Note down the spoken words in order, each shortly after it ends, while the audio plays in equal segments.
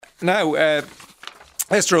Now,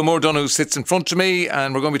 Esther O'Moore Donoghue sits in front of me,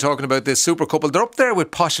 and we're going to be talking about this super couple. They're up there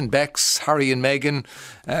with Posh and Bex, Harry and Meghan,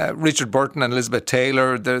 Richard Burton and Elizabeth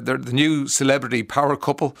Taylor. They're the new celebrity power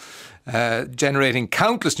couple, generating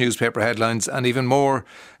countless newspaper headlines and even more,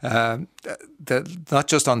 not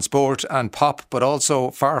just on sport and pop, but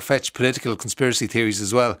also far-fetched political conspiracy theories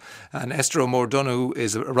as well. And Esther O'Moore Donoghue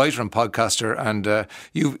is a writer and podcaster, and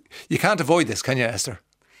you can't avoid this, can you, Esther?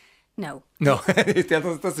 No.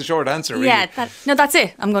 That's the short answer, really. Yeah, that's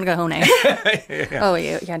it. I'm going to go home now. Yeah. Oh,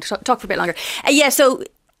 yeah, talk for a bit longer. So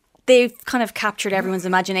they've kind of captured everyone's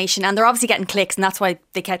imagination, and they're obviously getting clicks, and that's why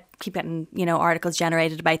they keep getting, articles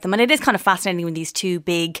generated about them. And it is kind of fascinating when these two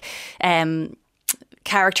big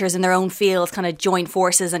characters in their own fields kind of join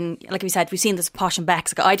forces. And like we said, we've seen this Posh and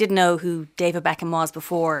Bex. I didn't know who David Beckham was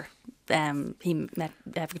before he met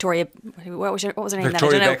Victoria. What was her name? Victoria then? I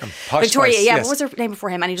don't know. Beckham. Posh Victoria, Spice, yeah. yes. What was her name before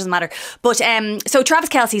him? And it doesn't matter. But so Travis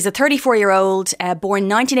Kelce is a 34-year-old, born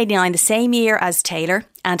 1989, the same year as Taylor.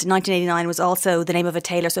 And 1989 was also the name of a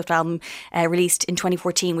Taylor Swift album released in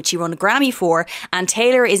 2014, which she won a Grammy for. And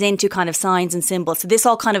Taylor is into kind of signs and symbols. So this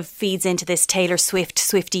all kind of feeds into this Taylor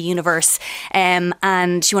Swiftie universe.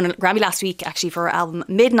 And she won a Grammy last week, actually, for her album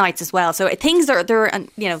Midnights as well. So things they're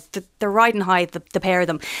riding high, the pair of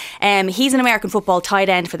them. He's an American football tight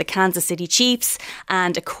end for the Kansas City Chiefs.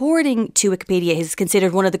 And according to Wikipedia, he's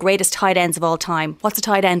considered one of the greatest tight ends of all time. What's a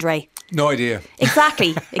tight end, Ray? No idea.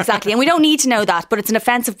 Exactly. And we don't need to know that, but it's an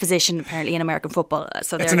offensive position apparently in American football.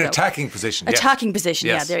 So it's an attacking position. Attacking position.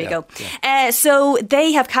 Yes, there you go. Yeah. So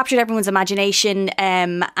they have captured everyone's imagination,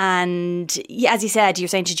 and as you said, you're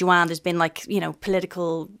saying to Joanne, there's been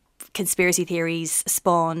political conspiracy theories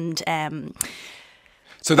spawned.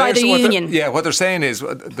 So by the union. What they're saying is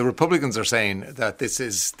the Republicans are saying that this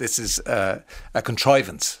is a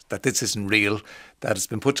contrivance, that this isn't real, that it's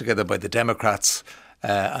been put together by the Democrats.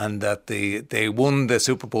 And that they won the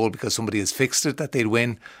Super Bowl because somebody has fixed it, that they'd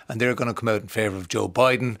win, and they're going to come out in favour of Joe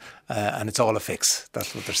Biden, and it's all a fix.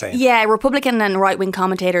 That's what they're saying. Yeah, Republican and right-wing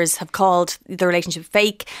commentators have called the relationship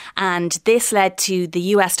fake, and this led to the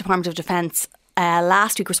US Department of Defence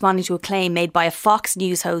last week responding to a claim made by a Fox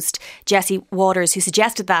News host, Jesse Waters, who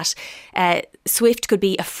suggested that Swift could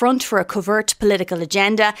be a front for a covert political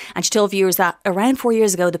agenda. And she told viewers that around 4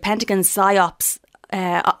 years ago, the Pentagon's PSYOPs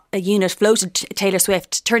a unit floated Taylor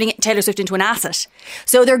Swift, turning Taylor Swift into an asset.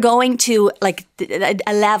 So they're going to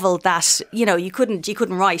a level that you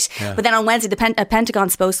couldn't write. Yeah. But then on Wednesday, a Pentagon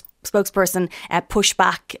spokesperson pushed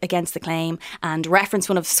back against the claim and referenced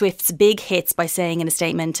one of Swift's big hits by saying in a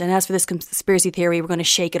statement, "And as for this conspiracy theory, we're going to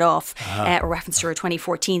shake it off." A reference to her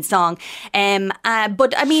 2014 song.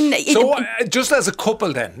 But I mean, just as a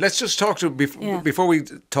couple, then let's just talk to before we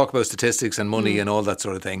talk about statistics and money and all that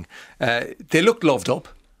sort of thing. They look loved up.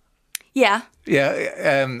 Yeah.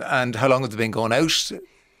 And how long have they been going out?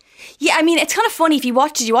 Yeah, I mean, it's kind of funny. Did you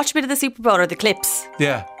watch a bit of the Super Bowl or the clips?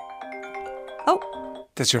 Yeah. Oh.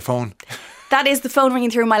 That's your phone. That is the phone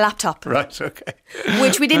ringing through my laptop. Right, okay.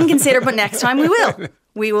 Which we didn't consider, but next time we will.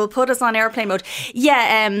 We will put us on airplane mode.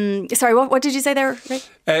 Yeah, sorry, what did you say there, Ray?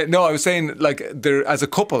 No, I was saying, they're as a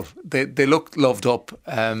couple, they looked loved up.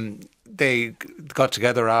 They got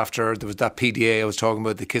together after there was that PDA I was talking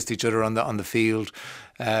about. They kissed each other on the field.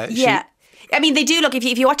 I mean, they do look. If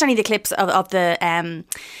you watch any of the clips of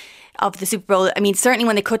the Super Bowl, I mean, certainly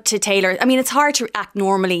when they cut to Taylor, I mean, it's hard to act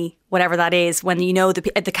normally, whatever that is, when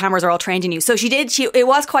the cameras are all trained on you. So it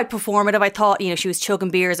was quite performative. I thought, she was chugging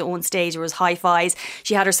beers at one stage. There was high fives.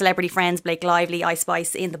 She had her celebrity friends, Blake Lively, Ice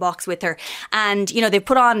Spice, in the box with her. And, they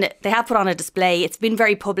have put on a display. It's been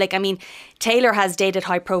very public. I mean, Taylor has dated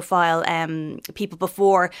high profile people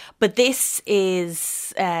before, but this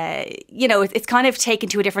is, it's kind of taken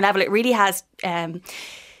to a different level. It really has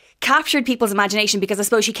captured people's imagination, because I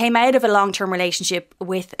suppose she came out of a long-term relationship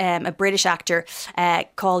with a British actor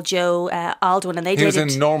called Joe Alwyn, and they dated. He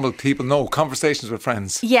was in Normal People, No Conversations with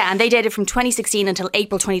Friends. Yeah, and they dated from 2016 until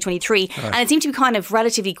April 2023, right. And it seemed to be kind of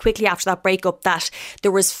relatively quickly after that breakup that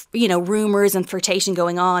there was, rumours and flirtation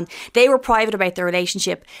going on. They were private about their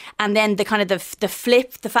relationship, and then the kind of the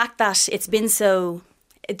flip, the fact that it's been so.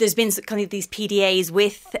 There's been kind of these PDAs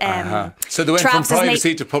with So they went from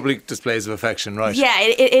privacy to public displays of affection, right? Yeah,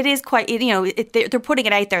 it is quite, they're putting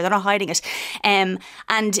it out there, they're not hiding it. And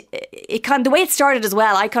it kind of, the way it started as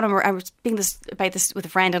well, I was speaking about this with a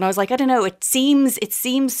friend, and I was like, I don't know, it seems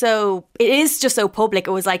so, it is just so public.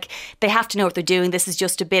 It was like, they have to know what they're doing. This is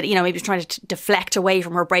just a bit, maybe trying to deflect away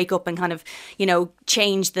from her breakup and kind of,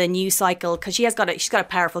 change the news cycle, because she's got a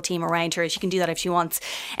powerful team around her. She can do that if she wants.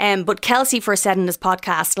 But Kelce first said in his podcast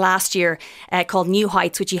podcast last year called New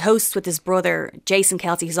Heights, which he hosts with his brother, Jason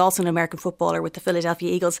Kelce, who's also an American footballer with the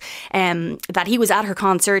Philadelphia Eagles, that he was at her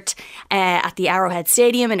concert at the Arrowhead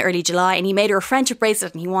Stadium in early July, and he made her a friendship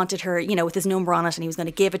bracelet, and he wanted her, with his number on it, and he was going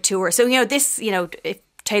to give it to her. So, if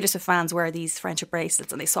Taylor Swift fans wear these friendship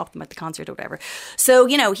bracelets and they swap them at the concert or whatever. So,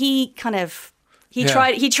 he kind of... He put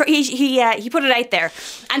it out there.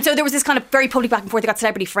 And so there was this kind of very public back and forth. They got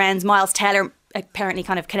celebrity friends. Miles Teller apparently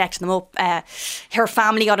kind of connected them up. Her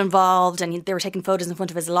family got involved and they were taking photos in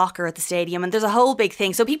front of his locker at the stadium. And there's a whole big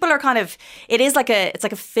thing. So people are kind of, it's like a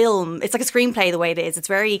film. It's like a screenplay the way it is. It's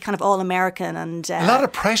very kind of all American and... a lot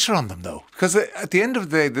of pressure on them though. Because at the end of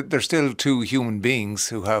the day, they're still two human beings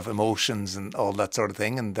who have emotions and all that sort of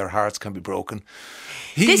thing. And their hearts can be broken.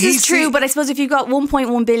 This is true, but I suppose if you've got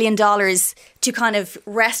 $1.1 billion to kind of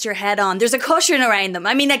rest your head on, there's a cushion around them.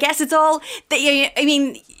 I mean, I guess it's all... they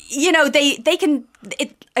can...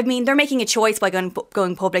 they're making a choice by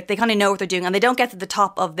going public. They kind of know what they're doing, and they don't get to the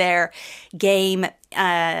top of their game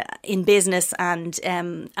in business and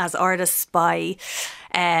as artists by...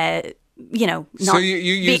 not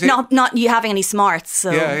you having any smarts.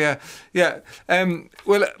 So. Yeah.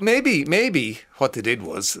 Well, maybe what they did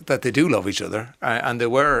was that they do love each other, and they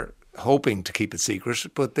were hoping to keep it secret,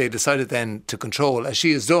 but they decided then to control, as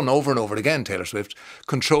she has done over and over again, Taylor Swift,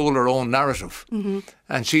 control her own narrative. Mm-hmm.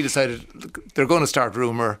 And she decided they're going to start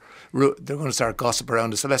rumour, they're going to start gossip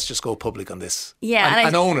around us, so let's just go public on this. Yeah,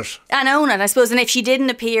 and own it. And own it, I suppose. And if she didn't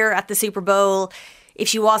appear at the Super Bowl, if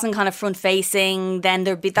she wasn't kind of front facing, then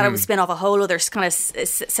that would spin off a whole other kind of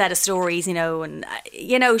set of stories, and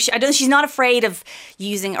she's not afraid of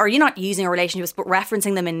using, or you're not using her relationships, but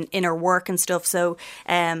referencing them in her work and stuff. So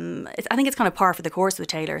I think it's kind of par for the course with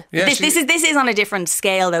Taylor. Yeah, this is on a different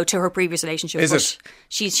scale though to her previous relationship. Is it?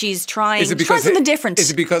 She's trying something different. Is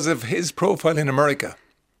it because of his profile in America?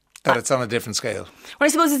 That it's on a different scale. Well, I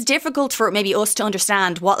suppose it's difficult for maybe us to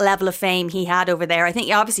understand what level of fame he had over there. I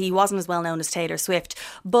think obviously he wasn't as well known as Taylor Swift.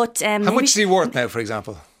 But how much is he worth now, for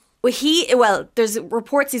example? Well, there's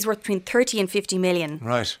reports he's worth between 30 and 50 million.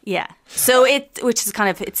 Right. Yeah. So which is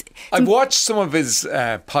kind of I've watched some of his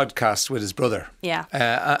podcasts with his brother. Yeah.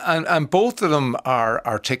 And both of them are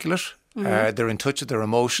articulate. Mm-hmm. They're in touch with their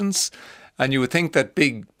emotions, and you would think that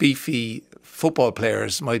big beefy football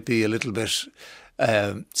players might be a little bit.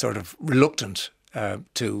 Sort of reluctant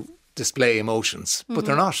to display emotions, but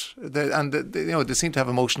they're not. They seem to have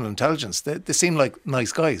emotional intelligence. They seem like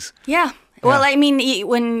nice guys. Yeah. Well, I mean,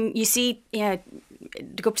 when you see, to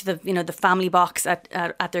go up to the family box at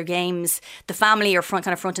their games, the family are front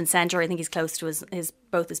and centre. I think he's close to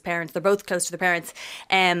both his parents. They're both close to their parents,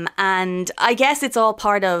 and I guess it's all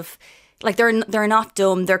part of. Like they're not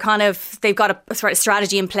dumb. They've got a sort of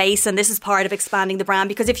strategy in place, and this is part of expanding the brand.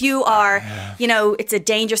 Because if you are, it's a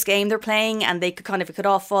dangerous game they're playing, and it could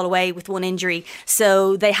all fall away with one injury.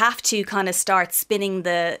 So they have to kind of start spinning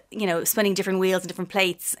different wheels and different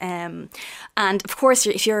plates. And of course,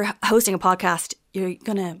 if you're hosting a podcast, you're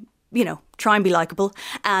gonna, try and be likeable.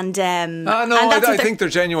 And I think they're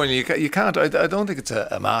genuinely. You can't. I don't think it's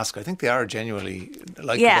a mask. I think they are genuinely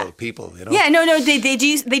likeable people. Yeah, no, they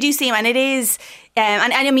do seem, and it is.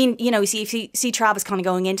 And I mean, if you see Travis kind of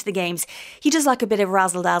going into the games, he does like a bit of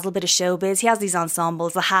razzle dazzle, a bit of showbiz. He has these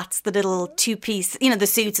ensembles, the hats, the little two piece, the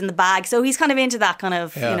suits and the bag. So he's kind of into that kind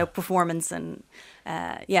of performance and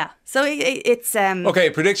So it's okay.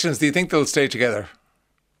 Predictions. Do you think they'll stay together?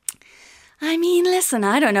 I mean, listen,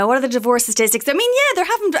 I don't know. What are the divorce statistics? I mean, there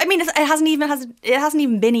haven't. I mean, it hasn't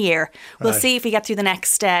even been a year. We'll see if we get through the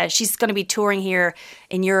next. She's going to be touring here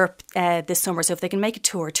in Europe this summer. So if they can make a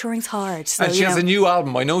tour, touring's hard. So, and she has a new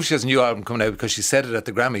album. I know she has a new album coming out because she said it at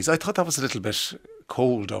the Grammys. I thought that was a little bit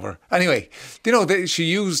cold of her. Anyway, she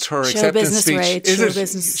used her acceptance speech. Right?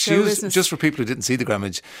 Just for people who didn't see the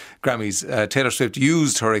Grammys, Taylor Swift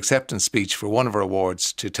used her acceptance speech for one of her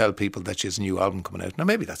awards to tell people that she has a new album coming out. Now,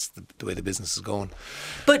 maybe that's the way the business is going.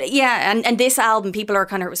 But yeah, and this album, people are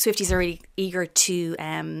Swifties are really eager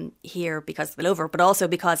to hear because they love her, but also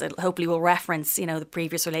because it hopefully will reference, the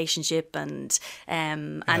previous relationship and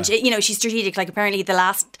she's strategic. Like apparently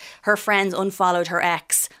her friends unfollowed her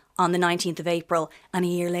ex on the 19th of April, and a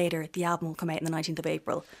year later the album will come out on the 19th of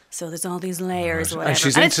April. So there's all these layers or whatever. And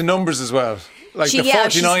she's into numbers as well. Like the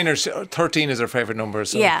 49ers, 13 is her favourite number.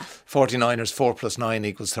 So 49ers, 4 plus 9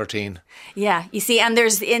 equals 13. Yeah, you see, and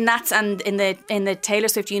there's in the Taylor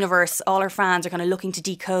Swift universe, all her fans are kind of looking to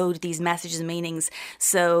decode these messages and meanings.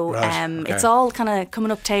 So it's all kind of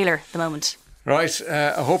coming up Taylor at the moment. Right,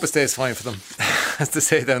 I hope it stays fine for them, as they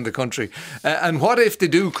say down the country. And what if they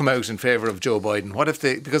do come out in favour of Joe Biden? What if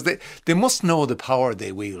because they must know the power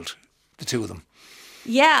they wield, the two of them.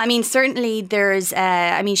 Yeah, I mean, certainly there's,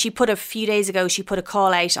 she put a few days ago, she put a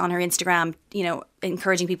call out on her Instagram,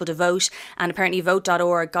 encouraging people to vote. And apparently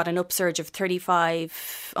vote.org got an upsurge of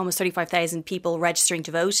almost 35,000 people registering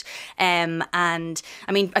to vote. And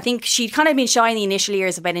I mean, I think she'd kind of been shy in the initial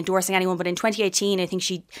years about endorsing anyone, but in 2018, I think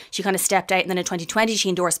she kind of stepped out. And then in 2020, she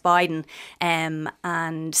endorsed Biden.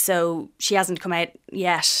 And so she hasn't come out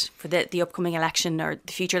yet for the upcoming election or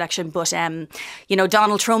the future election. But,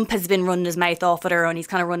 Donald Trump has been running his mouth off at her and he's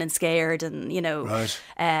kind of running scared. And, Right.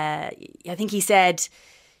 I think he said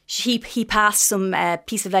he passed some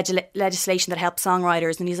piece of legislation that helps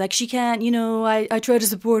songwriters, and he's like, she can't, I try to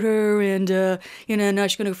support her, and now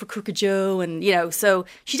she's going to go for Crooked Joe, and so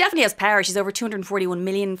she definitely has power. She's over 241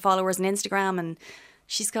 million followers on Instagram, and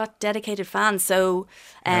she's got dedicated fans. So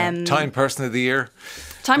Time Person of the Year.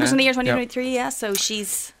 Time Person of the Year 2023. Yeah, so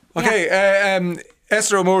she's okay.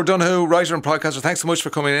 Esther O'Moore Donoghue, writer and podcaster, thanks so much for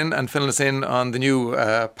coming in and filling us in on the new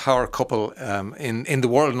power couple in the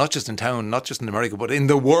world, not just in town, not just in America, but in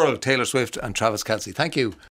the world, Taylor Swift and Travis Kelce. Thank you.